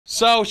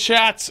So,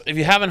 chats, if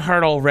you haven't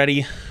heard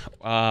already,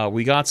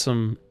 we got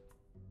some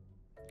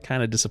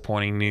kind of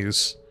disappointing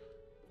news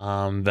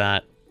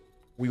that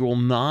we will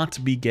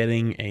not be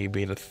getting a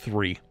Beta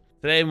 3.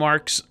 Today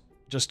marks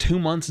just 2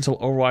 months until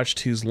Overwatch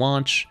 2's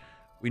launch.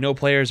 We know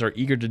players are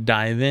eager to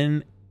dive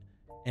in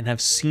and have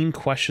seen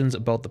questions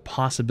about the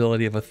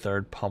possibility of a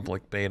third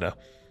public beta.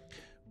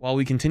 While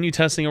we continue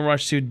testing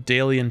Overwatch 2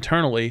 daily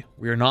internally,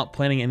 we are not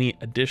planning any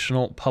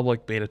additional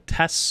public beta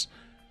tests.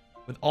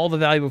 With all the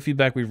valuable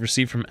feedback we've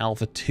received from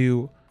Alpha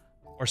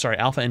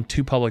and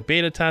 2 public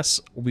beta tests,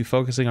 we'll be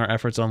focusing our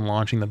efforts on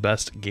launching the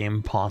best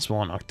game possible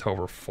on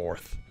October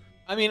 4th.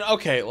 I mean,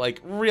 okay, like,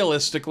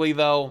 realistically,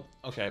 though,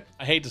 okay,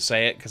 I hate to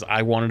say it, because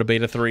I wanted a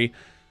Beta 3.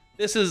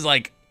 This is,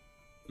 like,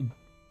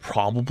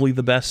 probably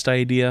the best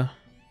idea,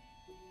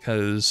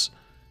 because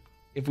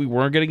if we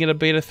weren't going to get a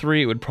Beta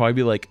 3, it would probably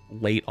be, like,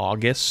 late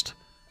August,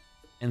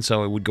 and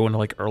so it would go into,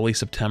 like, early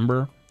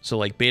September. So,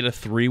 like, Beta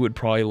 3 would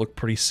probably look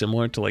pretty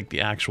similar to, like,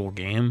 the actual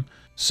game.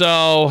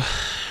 So,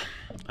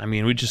 I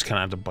mean, we just kind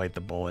of have to bite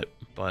the bullet,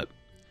 but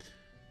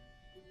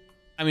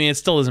I mean, it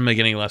still doesn't make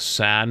it any less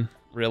sad,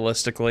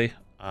 realistically.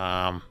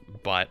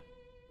 But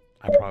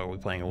I'm probably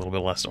playing a little bit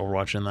less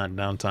Overwatch in that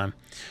downtime.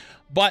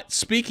 But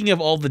speaking of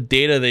all the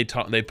data they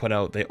put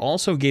out, they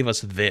also gave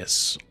us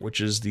this,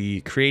 which is the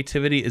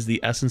Creativity is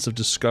the Essence of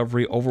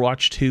Discovery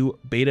Overwatch 2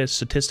 Beta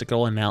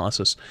Statistical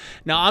Analysis.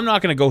 Now, I'm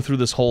not going to go through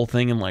this whole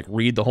thing and like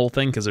read the whole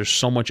thing because there's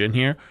so much in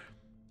here.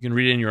 You can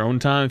read it in your own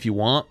time if you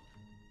want.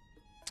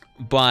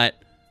 But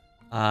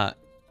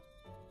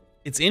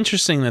it's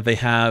interesting that they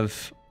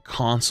have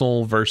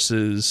console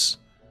versus,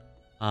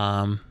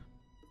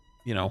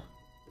 you know,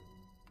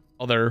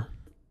 other,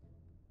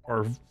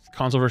 or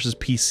console versus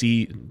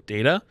PC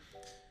data.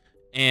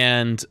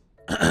 And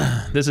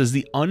this is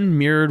the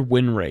unmirrored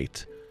win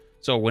rate.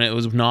 So when it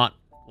was not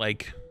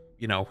like,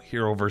 you know,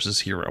 hero versus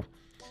hero.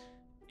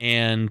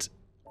 And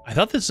I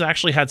thought this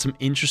actually had some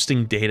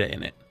interesting data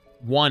in it.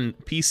 One,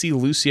 PC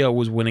Lucio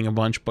was winning a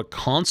bunch, but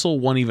console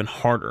won even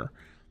harder.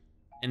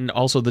 And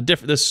also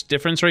this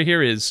difference right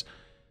here is,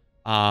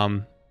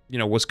 you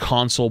know, was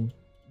console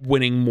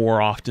winning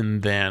more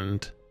often than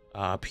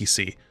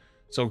PC.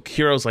 So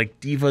heroes like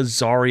Diva,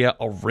 Zarya,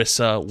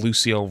 Orisa,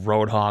 Lucio,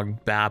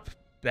 Roadhog, Bap,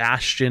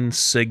 Bastion,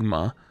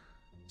 Sigma,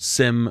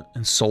 Sim,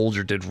 and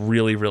Soldier did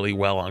really, really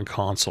well on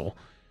console.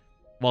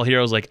 While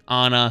heroes like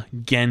Ana,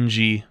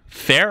 Genji,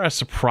 Pharah,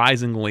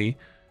 surprisingly,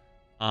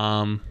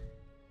 well,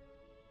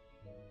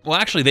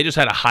 actually, they just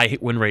had a high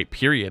hit win rate,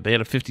 period. They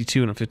had a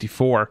 52 and a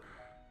 54.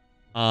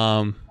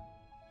 Actually,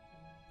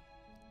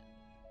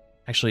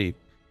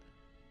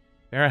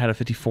 Pharah had a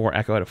 54,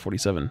 Echo had a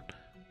 47.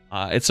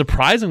 It's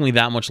surprisingly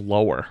that much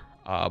lower,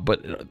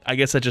 but I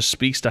guess that just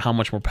speaks to how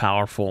much more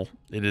powerful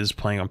it is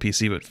playing on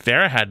PC. But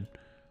Pharah had,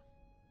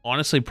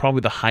 honestly,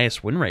 probably the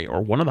highest win rate,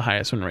 or one of the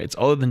highest win rates,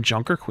 other than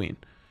Junkerqueen.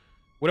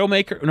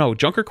 Widowmaker, no,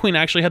 Junkerqueen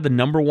actually had the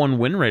 #1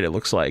 win rate, it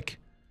looks like.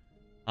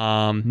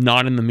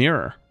 Not in the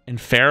mirror. And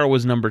Pharah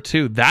was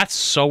 #2. That's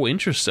so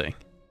interesting.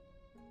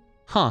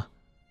 Huh.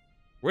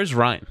 Where's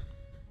Ryan?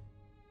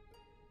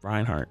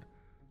 Reinhardt.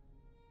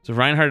 So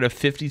Reinhardt had a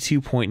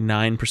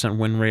 52.9%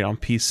 win rate on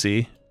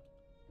PC.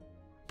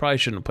 Probably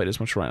shouldn't have played as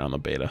much Ryan on the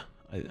beta.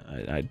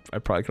 I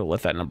probably could have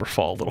let that number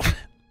fall a little bit.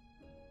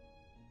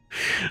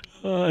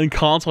 And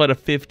console had a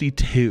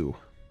 52.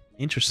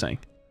 Interesting.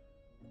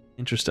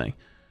 Interesting.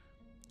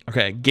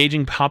 Okay,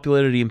 gauging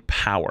popularity and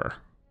power.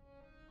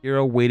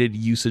 Hero weighted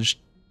usage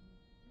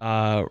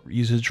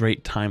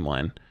rate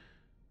timeline.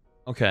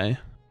 Okay,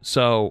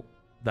 so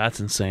that's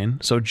insane.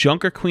 So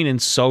Junkerqueen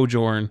and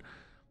Sojourn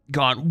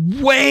got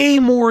way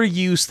more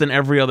use than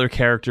every other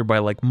character by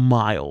like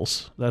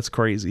miles. That's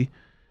crazy.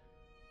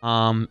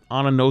 Ana,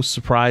 no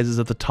surprises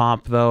at the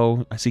top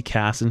though. I see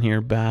Cass in here,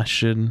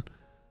 Bastion.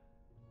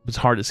 It's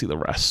hard to see the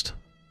rest.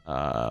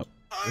 Let's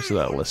see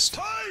that list.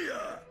 I'm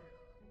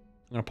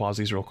gonna pause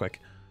these real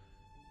quick.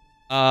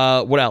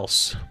 What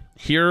else?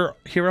 Hero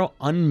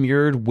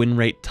unmirrored win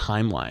rate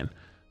timeline.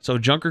 So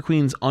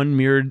Junkerqueen's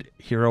unmirrored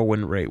hero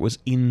win rate was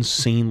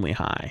insanely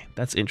high.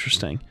 That's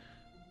interesting.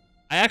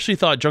 I actually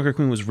thought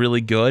Junkerqueen was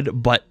really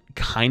good, but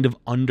kind of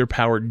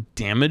underpowered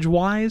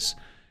damage-wise.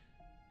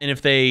 And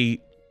if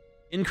they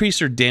increase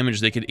her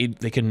damage, they could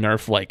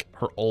nerf like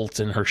her ult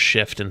and her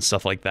shift and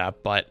stuff like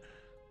that. But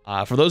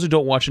for those who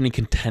don't watch any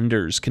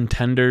Contenders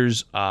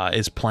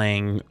is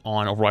playing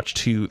on Overwatch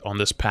 2 on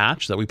this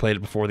patch that we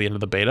played before the end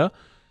of the beta.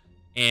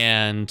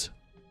 And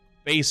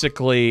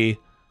basically,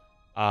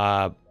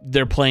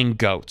 they're playing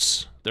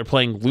goats. They're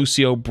playing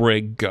Lucio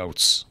Brig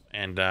goats.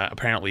 And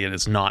apparently it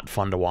is not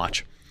fun to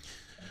watch.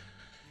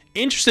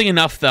 Interesting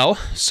enough, though,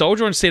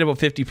 Sojourn stayed about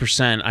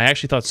 50%. I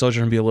actually thought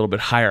Sojourn would be a little bit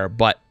higher,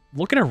 but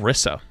look at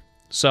Orisa.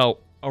 So,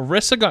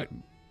 Orisa got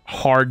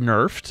hard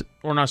nerfed.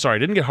 Or not, sorry,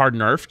 didn't get hard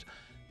nerfed.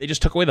 They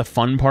just took away the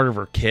fun part of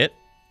her kit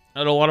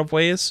in a lot of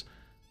ways.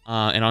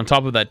 And on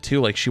top of that,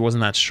 too, like, she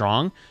wasn't that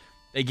strong.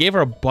 They gave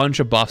her a bunch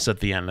of buffs at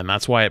the end, and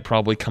that's why it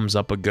probably comes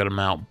up a good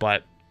amount.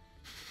 But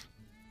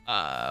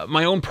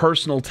my own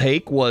personal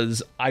take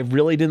was I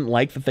really didn't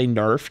like that they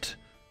nerfed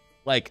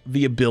like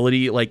the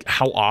ability, like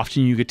how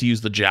often you get to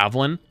use the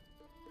javelin.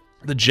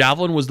 The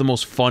javelin was the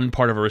most fun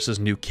part of Orisa's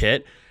new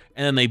kit,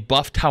 and then they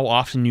buffed how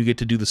often you get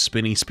to do the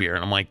spinny spear,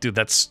 and I'm like, dude,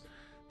 that's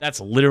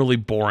literally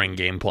boring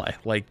gameplay.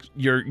 Like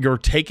you're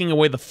taking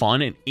away the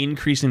fun and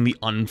increasing the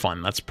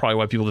unfun. That's probably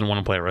why people didn't want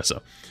to play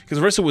Orisa, because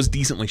Orisa was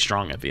decently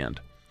strong at the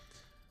end.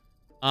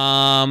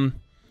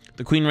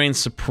 The Queen reigns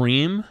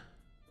supreme.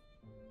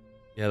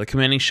 Yeah, the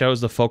commanding show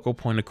is the focal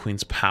point of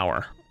Queen's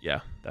power. Yeah,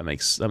 that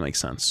makes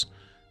sense.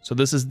 So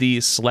this is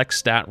the select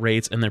stat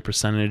rates and their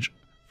percentage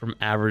from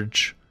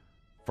average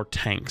for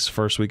tanks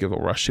first week of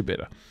Overwatch 2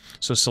 beta.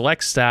 So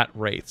select stat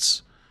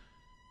rates.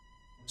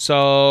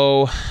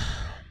 So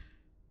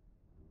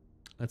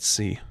let's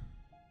see.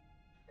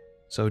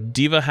 So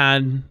D.Va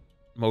had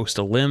most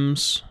of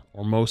limbs,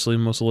 or mostly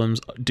most of limbs.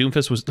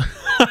 Doomfist was...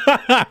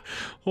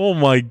 Oh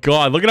my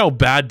god, look at how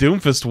bad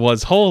Doomfist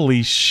was.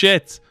 Holy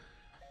shit.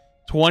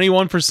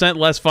 21%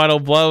 less final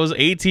blows,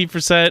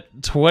 18%,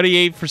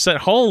 28%.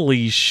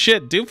 Holy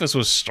shit, Doomfist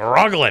was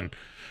struggling.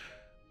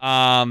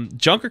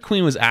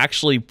 Junkerqueen was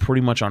actually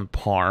pretty much on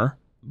par,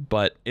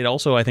 but it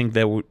also, I think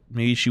that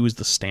maybe she was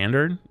the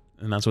standard,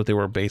 and that's what they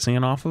were basing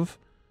it off of.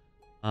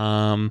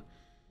 Orisa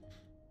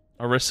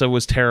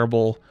was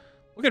terrible.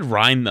 Look at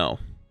Rein, though.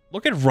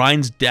 Look at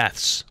Rein's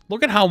deaths.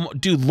 Look at how...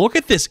 Dude, look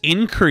at this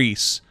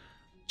increase.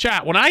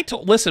 Chat, when I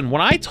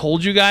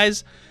told you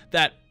guys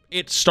that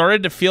it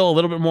started to feel a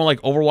little bit more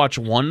like Overwatch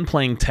 1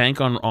 playing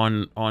tank on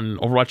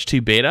Overwatch 2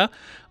 beta,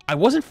 I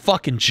wasn't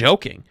fucking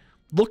joking.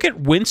 Look at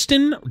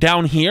Winston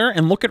down here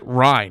and look at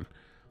Rein.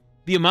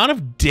 The amount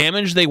of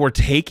damage they were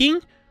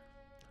taking?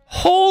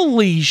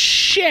 Holy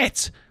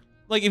shit!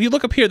 Like, if you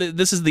look up here,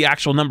 this is the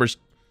actual numbers.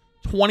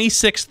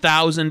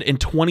 26,000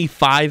 and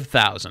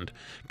 25,000.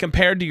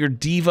 Compared to your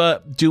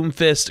D.Va,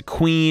 Doomfist,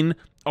 Queen,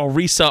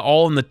 Orisa,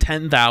 all in the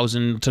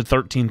 10,000 to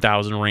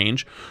 13,000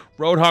 range.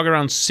 Roadhog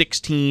around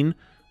 16.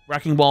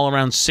 Wrecking Ball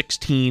around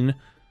 16.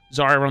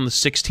 Zarya around the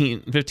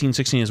 15,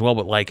 16 as well.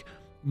 But, like,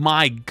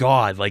 my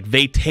god, like,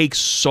 they take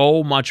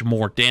so much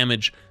more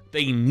damage.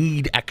 They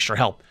need extra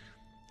help.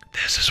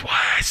 This is why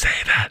I say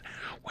that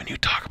when you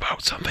talk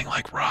about something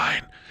like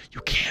Rein, you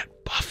can't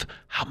buff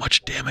how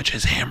much damage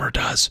his hammer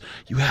does.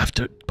 You have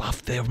to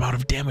buff the amount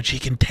of damage he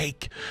can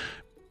take.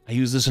 I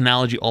use this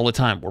analogy all the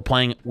time.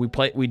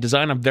 We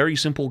design a very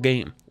simple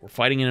game. We're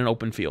fighting in an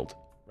open field,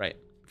 right?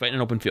 Fighting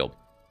in an open field.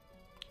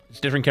 It's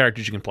different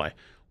characters you can play.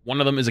 One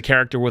of them is a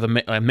character with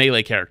a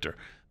melee character.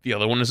 The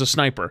other one is a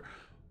sniper.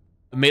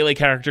 The melee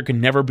character can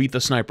never beat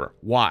the sniper.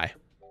 Why?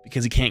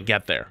 Because he can't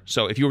get there.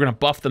 So if you were going to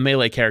buff the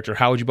melee character,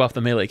 how would you buff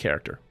the melee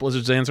character?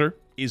 Blizzard's answer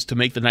is to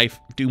make the knife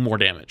do more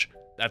damage.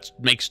 That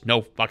makes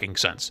no fucking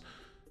sense.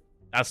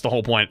 That's the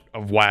whole point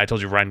of why I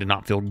told you Rein did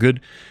not feel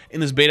good in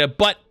this beta,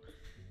 but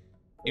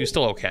he was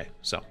still okay,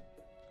 so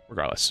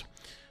regardless.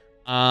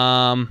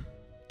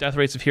 Death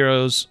rates of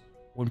heroes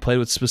when played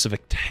with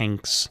specific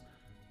tanks.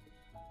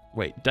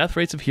 Wait, death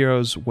rates of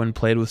heroes when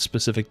played with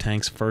specific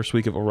tanks first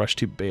week of Overwatch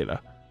 2 beta.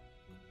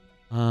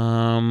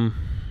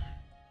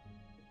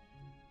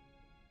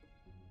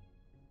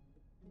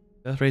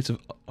 Death rates of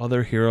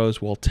other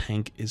heroes while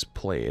tank is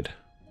played.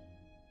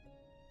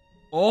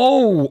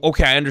 Oh,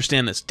 okay, I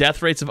understand this.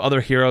 Death rates of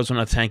other heroes when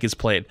a tank is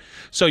played.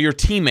 So your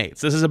teammates.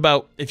 This is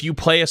about if you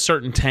play a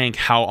certain tank,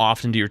 how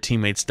often do your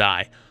teammates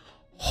die?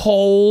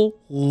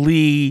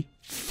 Holy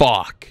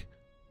fuck.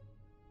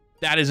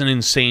 That is an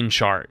insane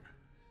chart.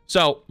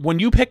 So when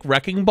you pick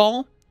Wrecking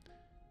Ball,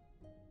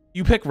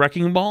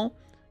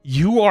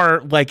 you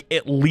are like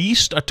at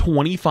least a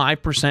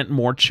 25%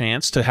 more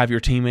chance to have your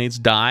teammates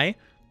die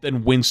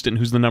than Winston,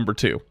 who's the number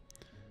 2.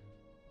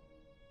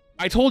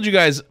 I told you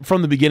guys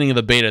from the beginning of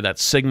the beta that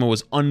Sigma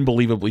was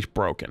unbelievably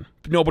broken.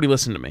 Nobody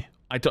listened to me.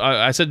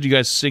 I said to you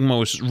guys Sigma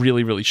was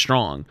really, really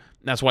strong.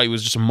 That's why he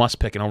was just a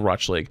must-pick in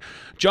Overwatch League.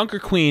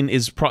 Junkerqueen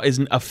is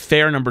a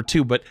fair number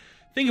 2, but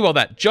think about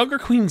that.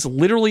 Junkerqueen's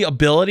literally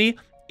ability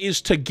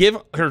is to give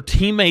her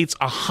teammates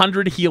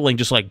 100 healing,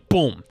 just like,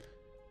 boom,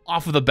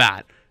 off of the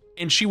bat.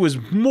 And she was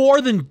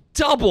more than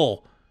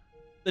double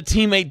the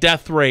teammate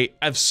death rate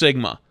of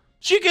Sigma.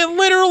 She can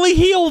literally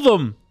heal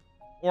them.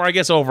 Or I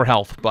guess over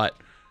health, but...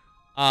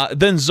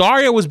 then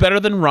Zarya was better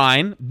than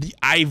Rein.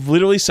 I've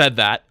literally said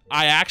that.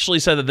 I actually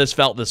said that this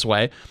felt this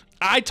way.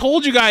 I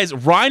told you guys,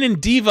 Rein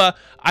and D.Va,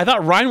 I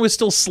thought Rein was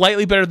still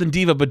slightly better than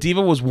D.Va, but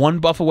D.Va was one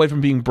buff away from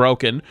being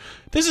broken.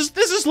 This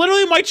is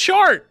literally my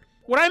chart.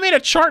 When I made a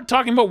chart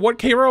talking about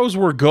what heroes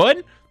were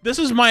good, this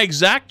is my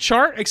exact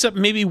chart, except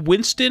maybe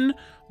Winston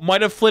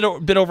might have flit a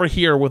bit over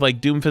here with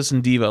like Doomfist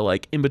and D.Va,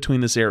 like in between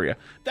this area.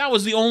 That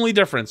was the only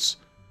difference.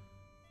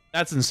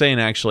 That's insane,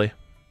 actually.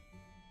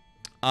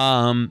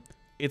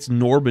 It's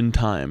Norbin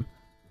time.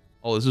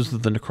 Oh, this is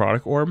the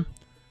Necrotic Orb.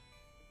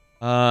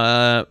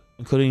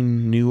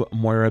 Including new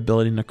Moira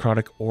ability,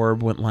 Necrotic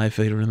Orb went live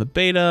later in the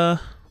beta.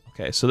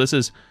 Okay, so this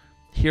is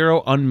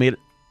Hero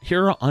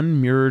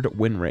Unmirrored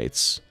win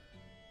rates.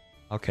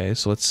 Okay,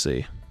 so let's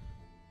see.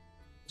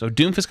 So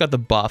Doomfist got the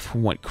buff,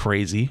 went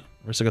crazy.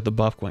 Orisa got the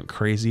buff, went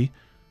crazy.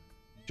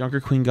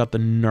 Junkerqueen got the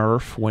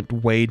nerf, went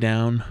way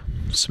down.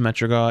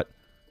 Symmetra got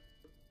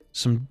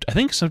I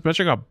think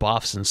Symmetra got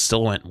buffs and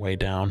still went way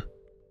down.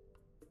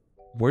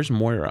 Where's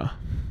Moira?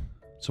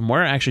 So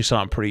Moira actually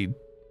saw a pretty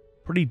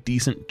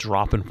decent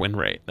drop in win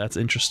rate. That's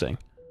interesting.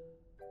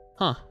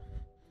 Huh.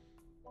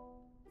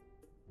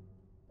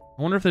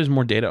 I wonder if there's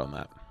more data on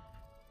that.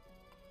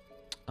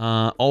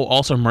 Oh,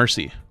 also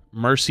Mercy.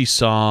 Mercy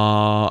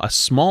saw a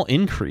small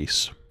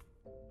increase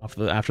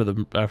after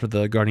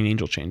the Guardian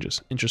Angel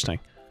changes. Interesting.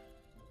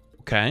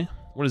 Okay,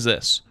 what is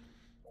this?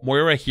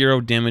 Moira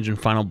hero damage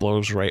and final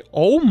blows rate.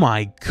 Oh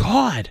my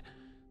god!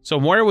 So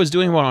Moira was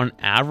doing about on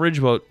average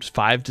about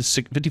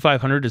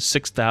 5,500 to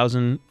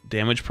 6,000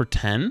 damage per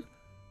 10,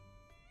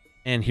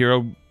 and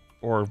hero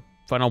or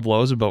final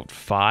blows about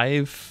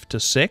 5 to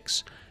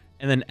 6,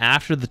 and then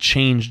after the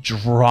change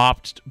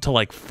dropped to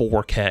like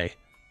 4K.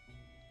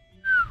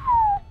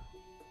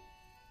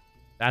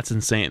 That's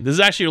insane. This is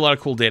actually a lot of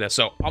cool data,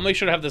 so I'll make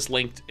sure to have this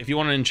linked. If you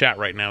want it in chat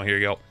right now, here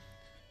you go.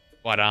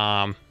 But,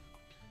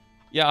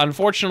 yeah,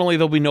 unfortunately,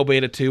 there'll be no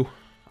Beta 2,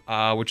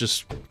 which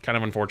is kind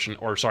of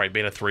unfortunate. Or, sorry,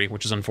 Beta 3,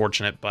 which is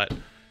unfortunate, but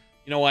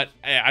you know what?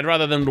 I'd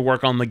rather them to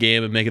work on the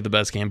game and make it the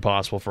best game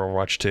possible for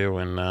Overwatch 2,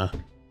 and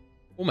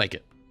we'll make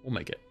it. We'll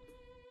make it.